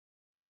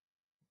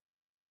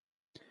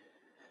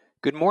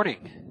Good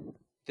morning.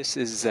 This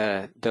is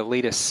the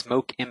latest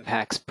smoke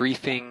impacts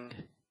briefing,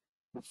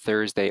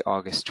 Thursday,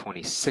 August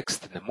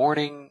 26th in the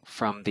morning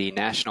from the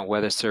National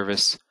Weather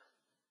Service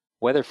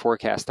Weather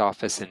Forecast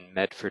Office in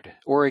Medford,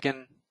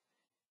 Oregon.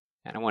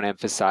 And I want to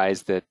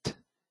emphasize that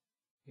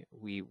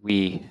we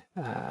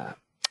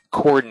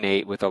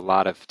coordinate with a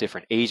lot of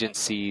different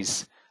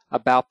agencies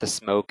about the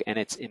smoke and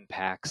its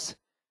impacts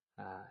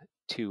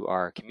to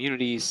our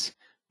communities,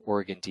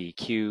 Oregon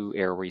DEQ,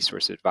 Air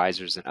Resource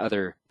Advisors, and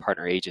other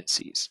partner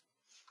agencies.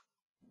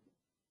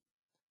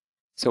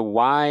 So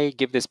why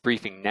give this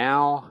briefing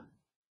now?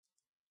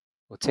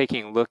 Well,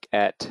 taking a look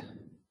at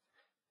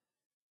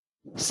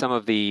some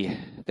of the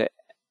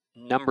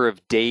number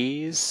of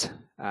days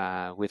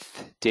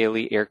with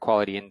daily air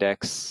quality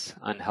index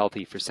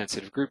unhealthy for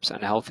sensitive groups,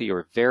 unhealthy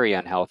or very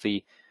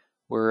unhealthy,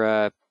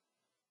 we're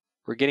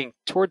getting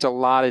towards a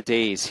lot of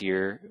days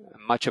here.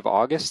 Much of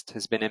August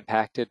has been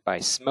impacted by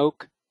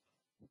smoke.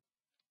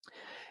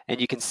 And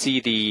you can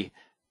see the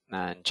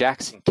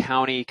Jackson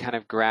County kind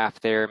of graph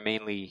there,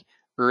 mainly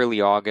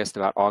early August,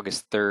 about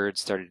August 3rd,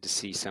 started to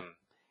see some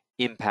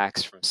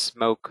impacts from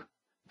smoke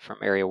from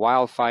area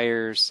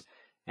wildfires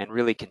and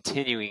really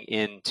continuing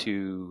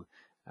into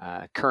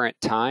current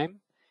time.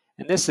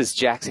 And this is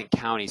Jackson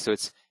County, so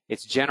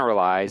it's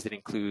generalized. It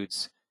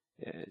includes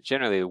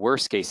generally the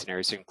worst case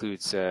scenario. So it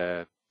includes,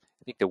 I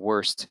think, the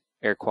worst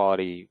air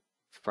quality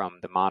from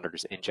the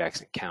monitors in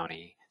Jackson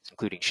County,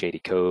 including Shady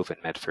Cove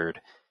and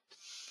Medford.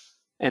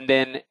 And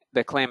then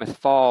the Klamath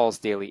Falls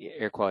daily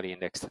air quality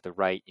index to the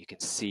right, you can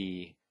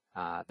see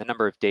the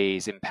number of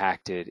days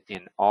impacted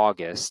in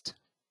August,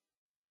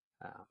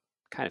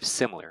 kind of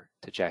similar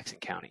to Jackson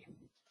County.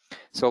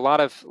 So a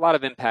lot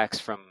of impacts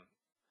from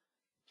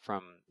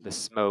the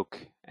smoke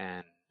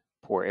and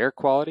poor air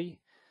quality.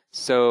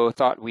 So I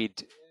thought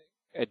we'd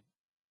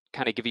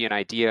kind of give you an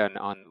idea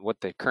on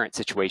what the current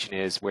situation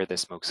is, where the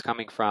smoke's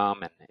coming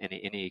from, and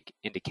any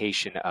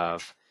indication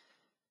of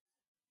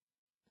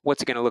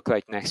what's it going to look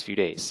like next few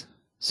days.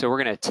 So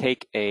we're going to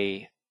take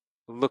a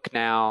look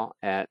now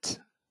at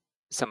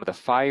some of the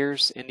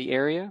fires in the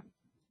area.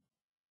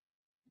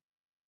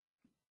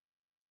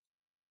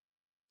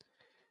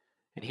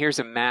 And here's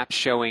a map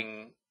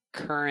showing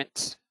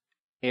current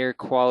air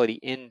quality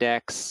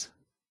index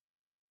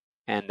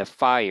and the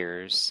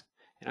fires.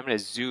 And I'm going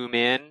to zoom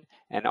in,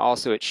 and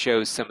also it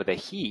shows some of the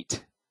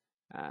heat,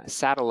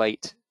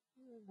 satellite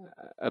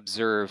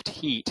observed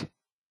heat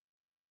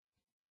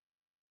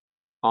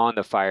on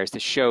the fires to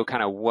show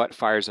kind of what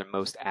fires are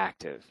most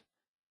active.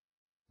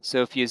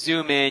 So if you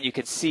zoom in, you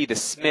can see the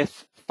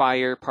Smith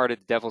fire, part of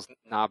the Devil's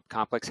Knob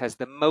complex, has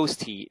the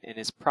most heat and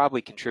is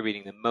probably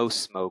contributing the most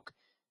smoke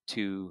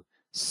to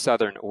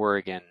southern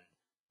Oregon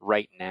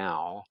right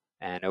now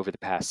and over the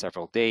past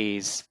several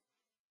days.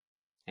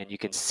 And you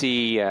can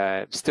see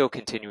still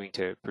continuing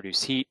to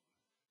produce heat.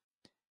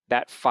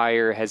 That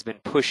fire has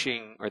been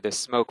pushing, or the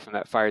smoke from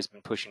that fire has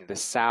been pushing to the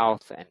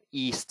south and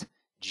east.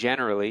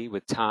 Generally,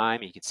 with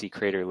time, you can see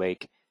Crater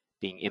Lake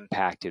being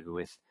impacted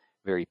with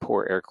very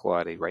poor air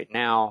quality right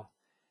now,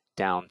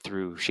 down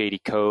through Shady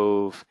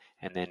Cove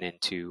and then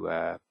into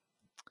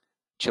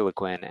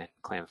Chiloquin and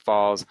Klamath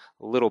Falls.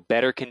 A little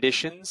better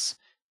conditions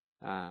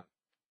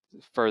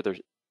further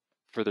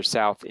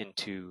south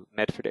into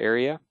Medford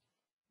area.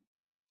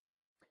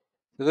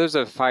 So those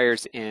are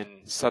fires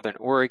in southern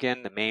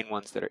Oregon, the main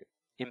ones that are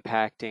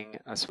impacting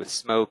us with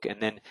smoke.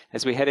 And then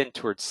as we head in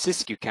towards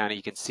Siskiyou County,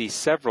 you can see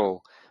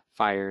several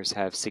fires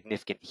have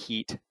significant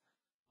heat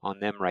on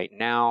them right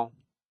now,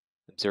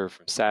 observed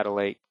from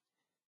satellite,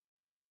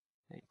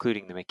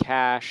 including the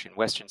McCash in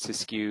western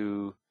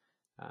Siskiyou,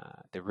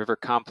 the River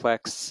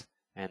Complex,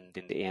 and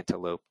in the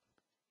Antelope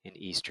in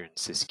eastern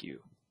Siskiyou.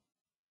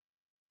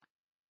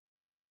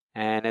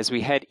 And as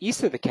we head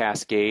east of the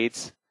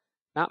Cascades,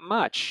 not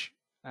much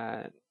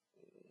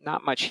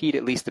heat,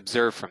 at least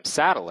observed from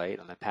satellite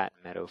on the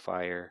Patton Meadow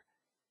fire.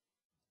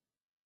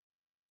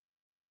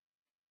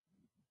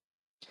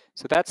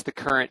 So that's the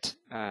current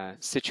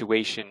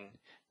situation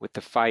with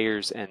the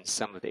fires and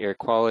some of the air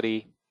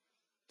quality.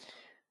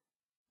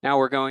 Now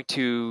we're going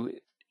to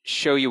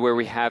show you where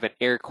we have an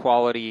air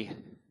quality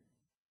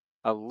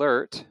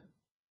alert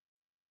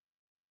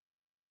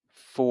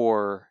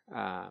for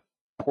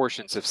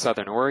portions of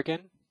southern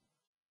Oregon.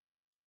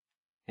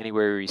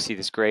 Anywhere where you see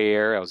this gray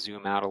area, I'll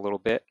zoom out a little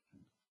bit.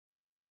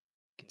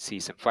 You can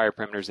see some fire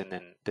perimeters, and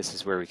then this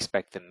is where we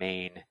expect the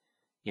main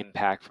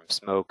impact from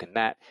smoke, and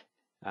that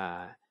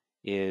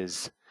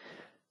is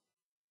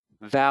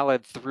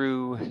valid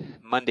through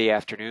Monday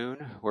afternoon,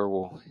 where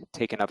we'll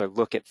take another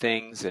look at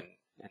things and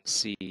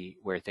see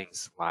where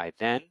things lie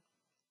then.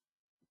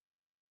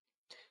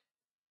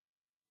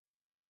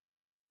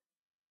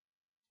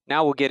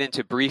 Now we'll get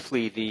into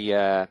briefly the,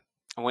 I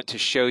want to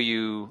show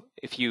you,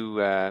 if you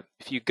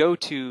go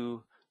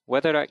to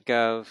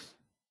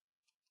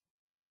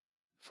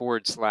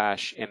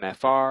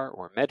weather.gov/MFR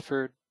or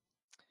Medford,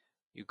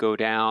 you go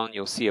down,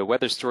 you'll see a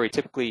weather story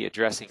typically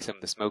addressing some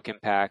of the smoke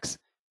impacts.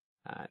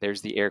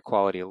 There's the air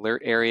quality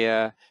alert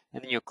area,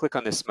 and then you'll click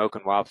on the smoke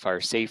and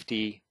wildfire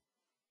safety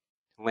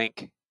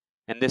link,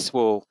 And this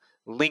will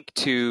link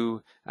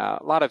to a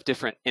lot of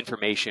different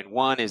information.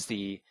 One is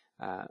the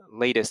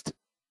latest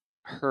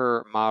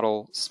HER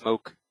model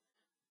smoke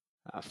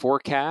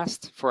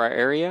forecast for our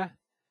area.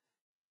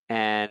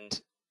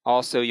 And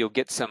also you'll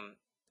get some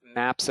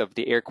maps of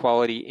the air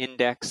quality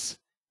index,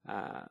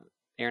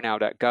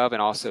 airnow.gov,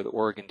 and also the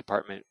Oregon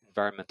Department of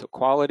Environmental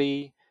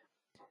Quality.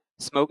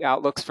 Smoke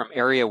outlooks from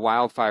area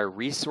wildfire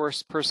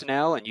resource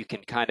personnel, and you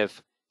can kind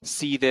of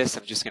see this.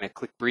 I'm just going to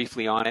click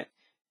briefly on it.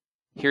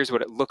 Here's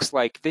what it looks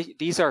like.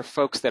 These are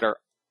folks that are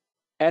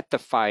at the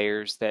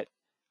fires that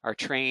are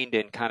trained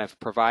in kind of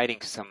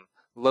providing some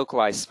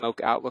localized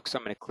smoke outlook. So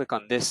I'm going to click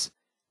on this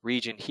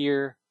region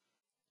here,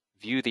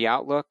 view the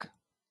outlook,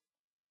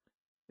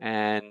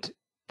 and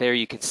there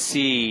you can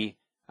see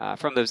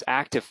from those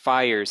active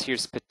fires,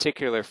 here's a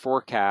particular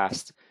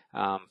forecast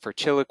for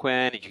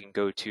Chiloquin, and you can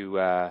go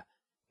to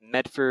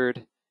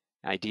Medford,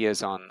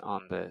 ideas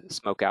on the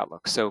smoke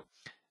outlook. So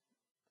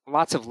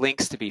lots of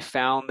links to be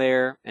found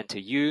there and to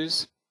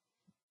use.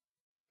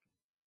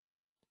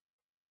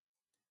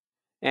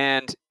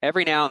 And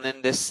every now and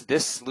then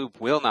this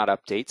loop will not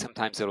update.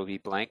 Sometimes it'll be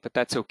blank, but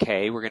that's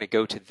okay. We're going to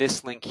go to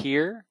this link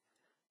here.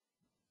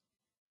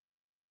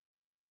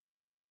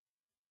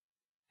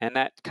 And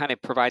that kind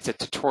of provides a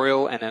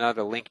tutorial and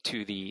another link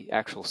to the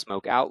actual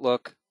smoke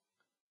outlook,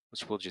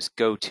 which we'll just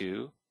go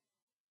to.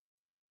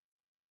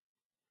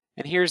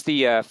 And here's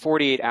the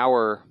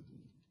 48-hour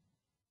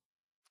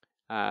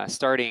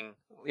starting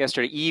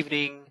yesterday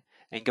evening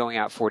and going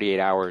out 48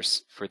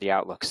 hours for the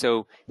outlook.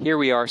 So here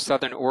we are,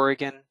 Southern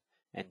Oregon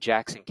and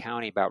Jackson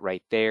County, about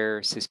right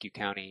there, Siskiyou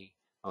County,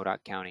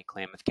 Modoc County,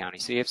 Klamath County.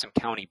 So you have some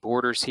county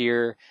borders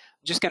here.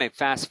 I'm just going to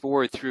fast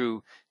forward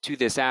through to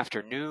this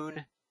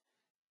afternoon,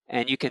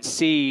 and you can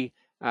see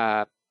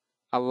a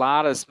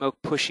lot of smoke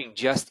pushing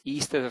just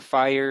east of the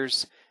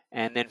fires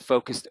and then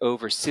focused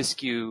over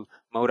Siskiyou,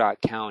 Modoc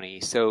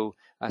County. So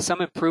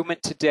some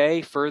improvement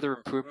today, further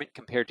improvement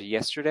compared to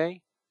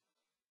yesterday.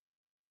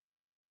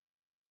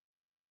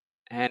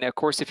 And of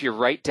course, if you're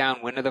right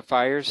downwind of the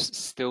fires,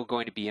 still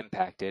going to be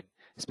impacted,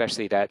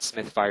 especially that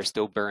Smith fire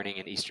still burning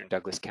in eastern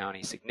Douglas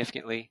County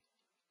significantly.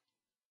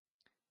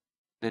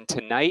 Then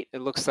tonight,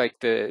 it looks like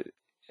the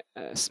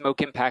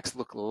smoke impacts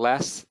look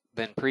less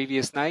than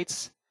previous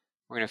nights.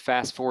 We're going to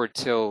fast forward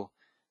till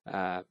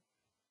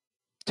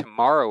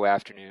tomorrow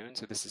afternoon.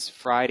 So this is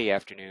Friday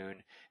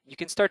afternoon. You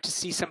can start to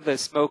see some of the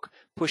smoke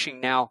pushing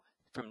now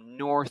from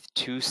north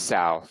to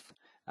south.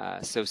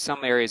 So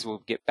some areas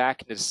will get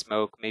back into the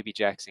smoke, maybe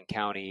Jackson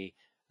County,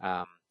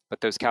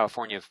 but those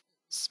California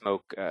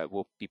smoke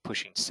will be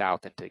pushing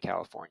south into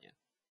California.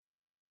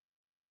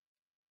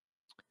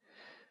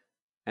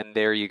 And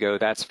there you go.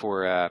 That's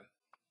for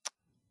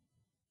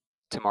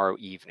tomorrow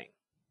evening.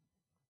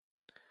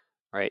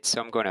 All right,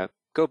 so I'm going to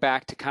go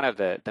back to kind of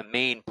the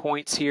main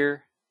points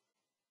here.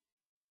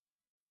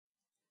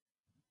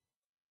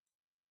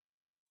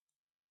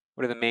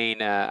 What are the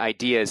main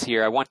ideas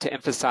here? I want to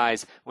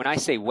emphasize when I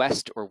say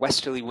west or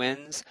westerly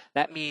winds,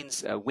 that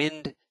means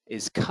wind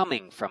is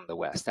coming from the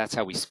west. That's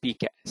how we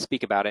speak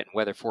about it in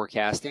weather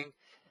forecasting.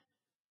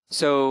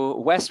 So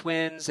west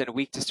winds and a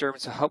weak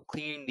disturbance will help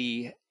clean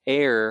the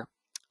air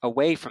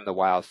away from the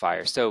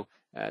wildfire. So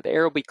the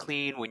air will be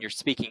clean when you're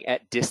speaking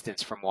at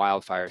distance from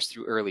wildfires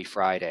through early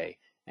Friday.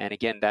 And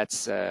again,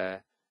 that's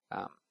even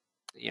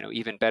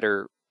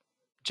better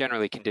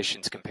generally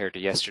conditions compared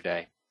to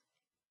yesterday.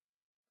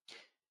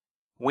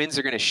 Winds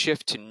are going to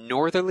shift to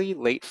northerly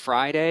late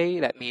Friday.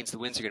 That means the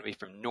winds are going to be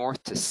from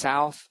north to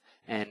south,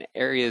 and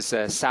areas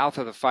south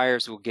of the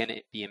fires will again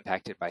be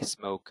impacted by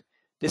smoke.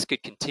 This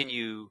could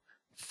continue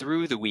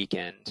through the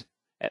weekend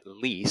at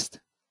least,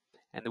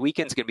 and the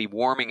weekend's going to be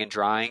warming and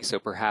drying, so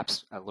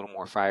perhaps a little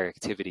more fire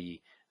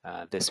activity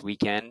this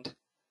weekend.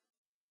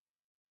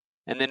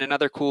 And then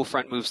another cool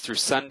front moves through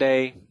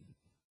Sunday.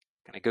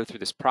 Going to go through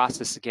this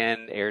process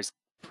again. The air's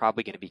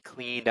probably going to be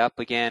cleaned up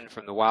again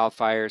from the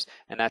wildfires,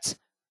 and that's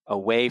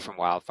away from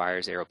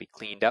wildfires. Air will be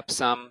cleaned up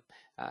some.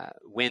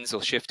 Winds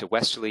will shift to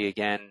westerly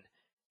again,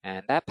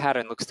 and that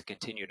pattern looks to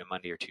continue to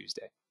Monday or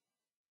Tuesday.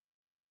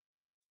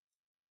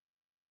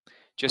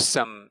 Just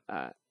some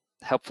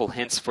helpful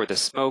hints for the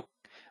smoke.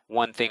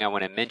 One thing I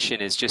want to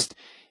mention is just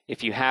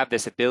if you have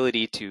this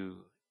ability to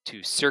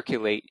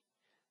circulate,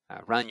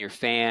 run your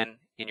fan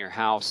in your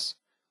house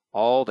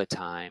all the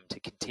time to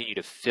continue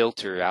to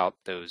filter out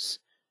those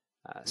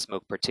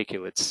smoke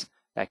particulates,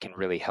 that can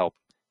really help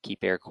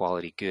keep air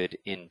quality good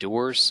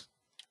indoors.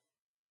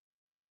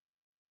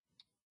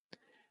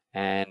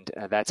 And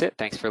that's it.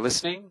 Thanks for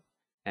listening.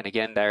 And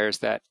again, there's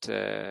that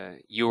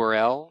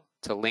URL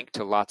to link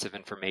to lots of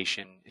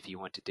information if you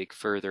want to dig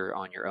further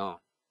on your own.